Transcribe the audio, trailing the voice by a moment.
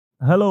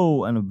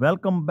Hello and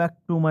welcome back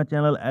to my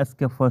channel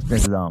SK First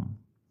Exam.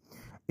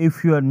 If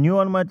you are new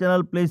on my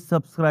channel, please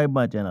subscribe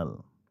my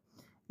channel.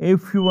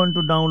 If you want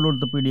to download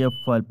the PDF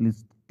file, please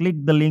click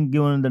the link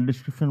given in the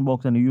description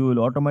box and you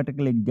will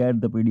automatically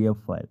get the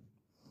PDF file.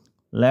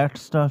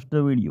 Let's start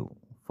the video.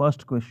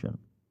 First question.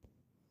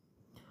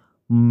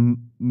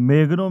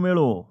 મેઘનો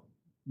મેળો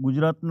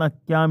ગુજરાતના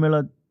કયા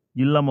મેળા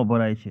જિલ્લામાં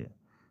ભરાય છે?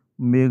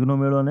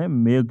 મેઘનો મેળોને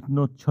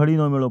મેઘનો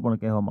છડીનો મેળો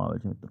પણ કહેવામાં આવે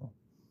છે મિત્રો.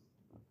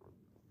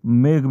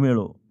 મેઘ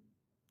મેળો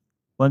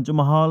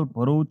પંચમહાલ,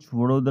 ભરૂચ,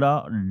 વડોદરા,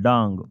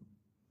 ડાંગ.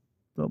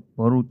 તો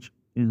Bharuch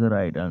is the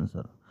right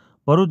answer.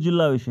 Bharuch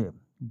જિલ્લા વિશે.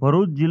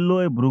 ભરૂચ જિલ્લો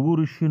એ ભૃગુ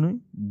ઋષિની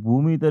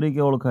ભૂમિ તરીકે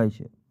ઓળખાય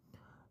છે.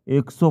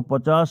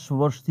 150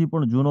 વર્ષથી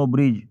પણ જૂનો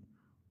બ્રિજ,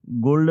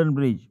 ગોલ્ડન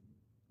બ્રિજ,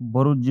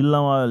 ભરૂચ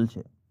જિલ્લામાં આવેલ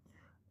છે.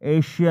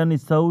 એશિયાની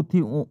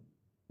સૌથી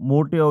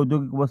મોટી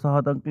ઔદ્યોગિક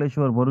વસાહત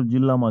અંકલેશ્વર ભરૂચ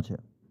જિલ્લામાં છે.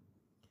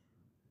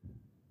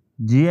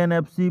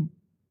 GNFC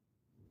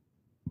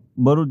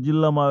ભરૂચ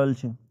જિલ્લામાં આવેલ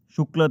છે.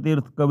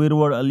 શુક્લતીર્થ,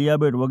 કબીરવડ,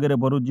 અલિયાબેટ વગેરે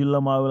ભરૂચ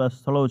જિલ્લામાં આવેલા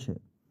સ્થળો છે.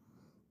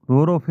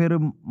 રોરો ફેરી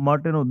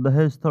માટેનું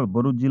દહેજ સ્થળ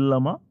ભરૂચ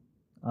જિલ્લામાં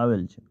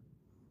આવેલ છે.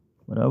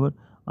 બરાબર.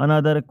 આના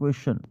આધારે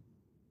ક્વેશ્ચન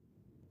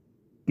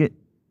કે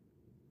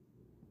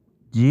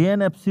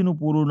GNFCનું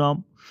પૂરું નામ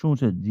શું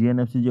છે?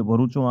 GNFC જે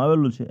ભરૂચમાં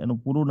આવેલું છે એનું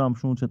પૂરું નામ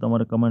શું છે?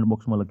 તમારે કમેન્ટ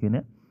બોક્સમાં લખીને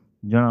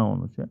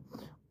જણાવવાનું છે.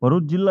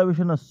 ભરૂચ જિલ્લા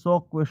વિશેના 100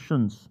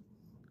 ક્વેશ્ચન્સ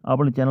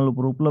આપણી ચેનલ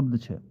ઉપર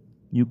ઉપલબ્ધ છે.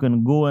 You can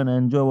go and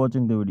enjoy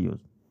watching the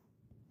videos.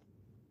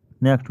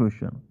 Next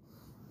question.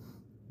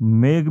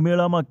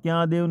 મેઘમેળામાં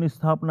કયા દેવની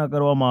સ્થાપના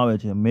કરવામાં આવે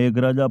છે?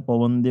 મેઘરાજા,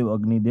 પવનદેવ,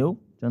 અગ્નિદેવ,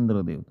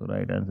 ચંદ્રદેવ. તો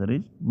રાઈટ આન્સર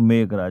ઇઝ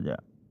મેઘરાજા.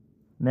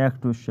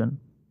 Next question.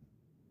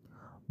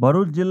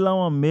 ભરૂચ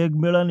જિલ્લામાં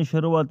મેઘમેળાની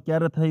શરૂઆત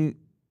ક્યારે થઈ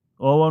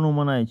હોવાનું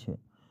મનાય છે?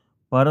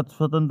 ભારત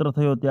સ્વતંત્ર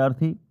થયો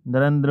ત્યારથી,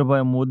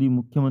 નરેન્દ્રભાઈ મોદી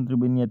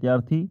મુખ્યમંત્રી બન્યા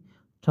ત્યારથી,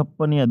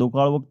 છપ્પનિયા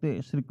દુકાળ વખતે,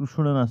 શ્રી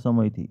કૃષ્ણના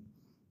સમયથી.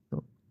 તો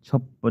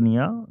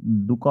છપ્પનિયા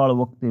દુકાળ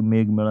વખતે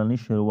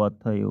મેઘમેળાની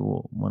શરૂઆત થઈ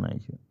એવો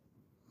મનાય છે.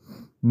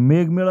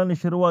 મેઘમેળાની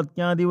શરૂઆત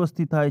ક્યાં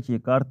દિવસથી થાય છે?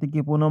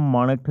 કાર્તિકી પૂનમ,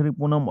 માણેકઠરી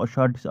પૂનમ,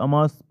 અષાઢી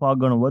અમાસ,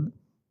 ફાગણ વદ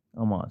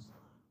અમાસ.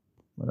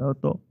 બરાબર.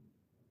 તો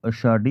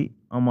અષાઢી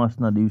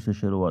અમાસના દિવસે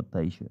શરૂઆત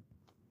થાય છે.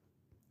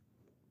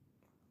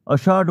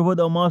 અષાઢ વદ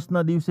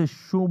અમાસના દિવસે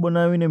શું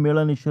બનાવીને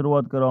મેળાની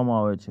શરૂઆત કરવામાં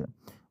આવે છે?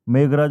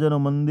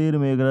 મેઘરાજાનું મંદિર,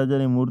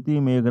 મેઘરાજાની મૂર્તિ,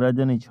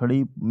 મેઘરાજાની છડી,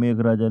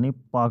 મેઘરાજાની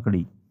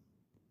પાઘડી.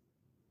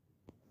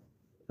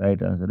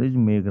 રાઈટ આન્સર ઇઝ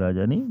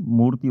મેઘરાજાની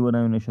મૂર્તિ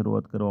બનાવીને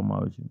શરૂઆત કરવામાં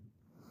આવે છે.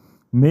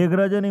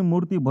 મેઘરાજાની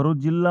મૂર્તિ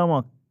ભરૂચ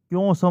જિલ્લામાં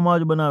કયો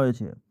સમાજ બનાવે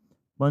છે?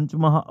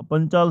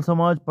 પંચાલ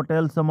સમાજ,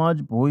 પટેલ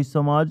સમાજ, ભોઈ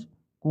સમાજ,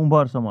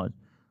 કુંભાર સમાજ.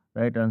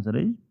 રાઈટ આન્સર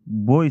ઇઝ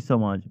ભોઈ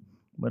સમાજ.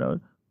 બરાબર.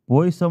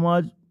 ભોઈ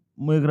સમાજ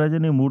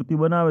મેઘરાજાની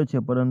મૂર્તિ બનાવે છે,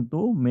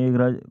 પરંતુ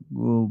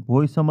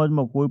ભોઈ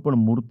સમાજમાં કોઈ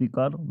પણ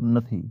મૂર્તિકાર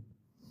નથી.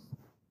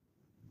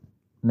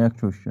 Next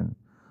question.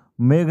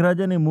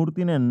 મેઘરાજાની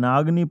મૂર્તિને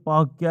નાગની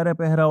પાઘ ક્યારે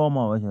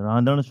પહેરાવવામાં આવે છે?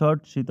 રાંધણ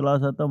છઠ, શીતળા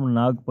સાતમ,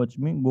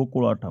 નાગપંચમી,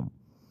 ગોકુળ આઠમ.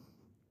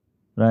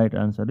 Right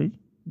answer is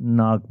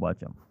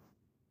Nagpancham.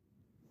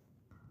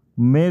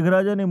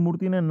 મેઘરાજાની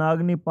મૂર્તિને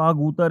નાગની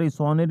પાઘ ઉતારી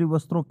સોનેરી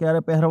વસ્ત્રો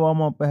ક્યારે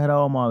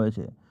પહેરાવવામાં આવે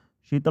છે?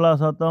 શીતળા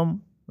સાતમ,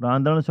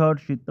 રાંધણ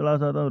છઠ, શીતળા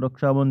સાતમ,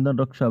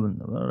 Rakshabandhan.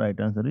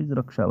 Right answer is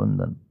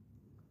Rakshabandhan.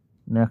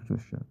 Next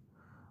question.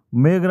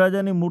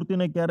 મેઘરાજાની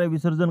મૂર્તિને ક્યારે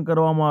વિસર્જન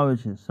કરવામાં આવે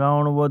છે?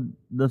 શ્રાવણ વદ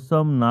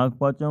દસમ,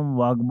 નાગપાંચમ,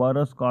 વાઘ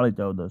Baras, Kali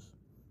Chaudas.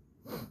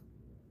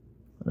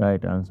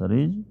 Right answer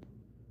is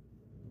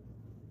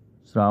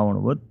Shravan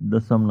વદ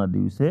દસમના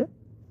દિવસે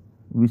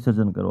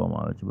વિસર્જન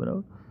કરવામાં આવે છે.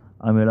 બરાબર.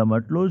 આ મેળામાં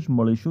એટલું જ.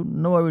 મળીશું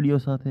નવા વિડીયો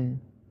સાથે.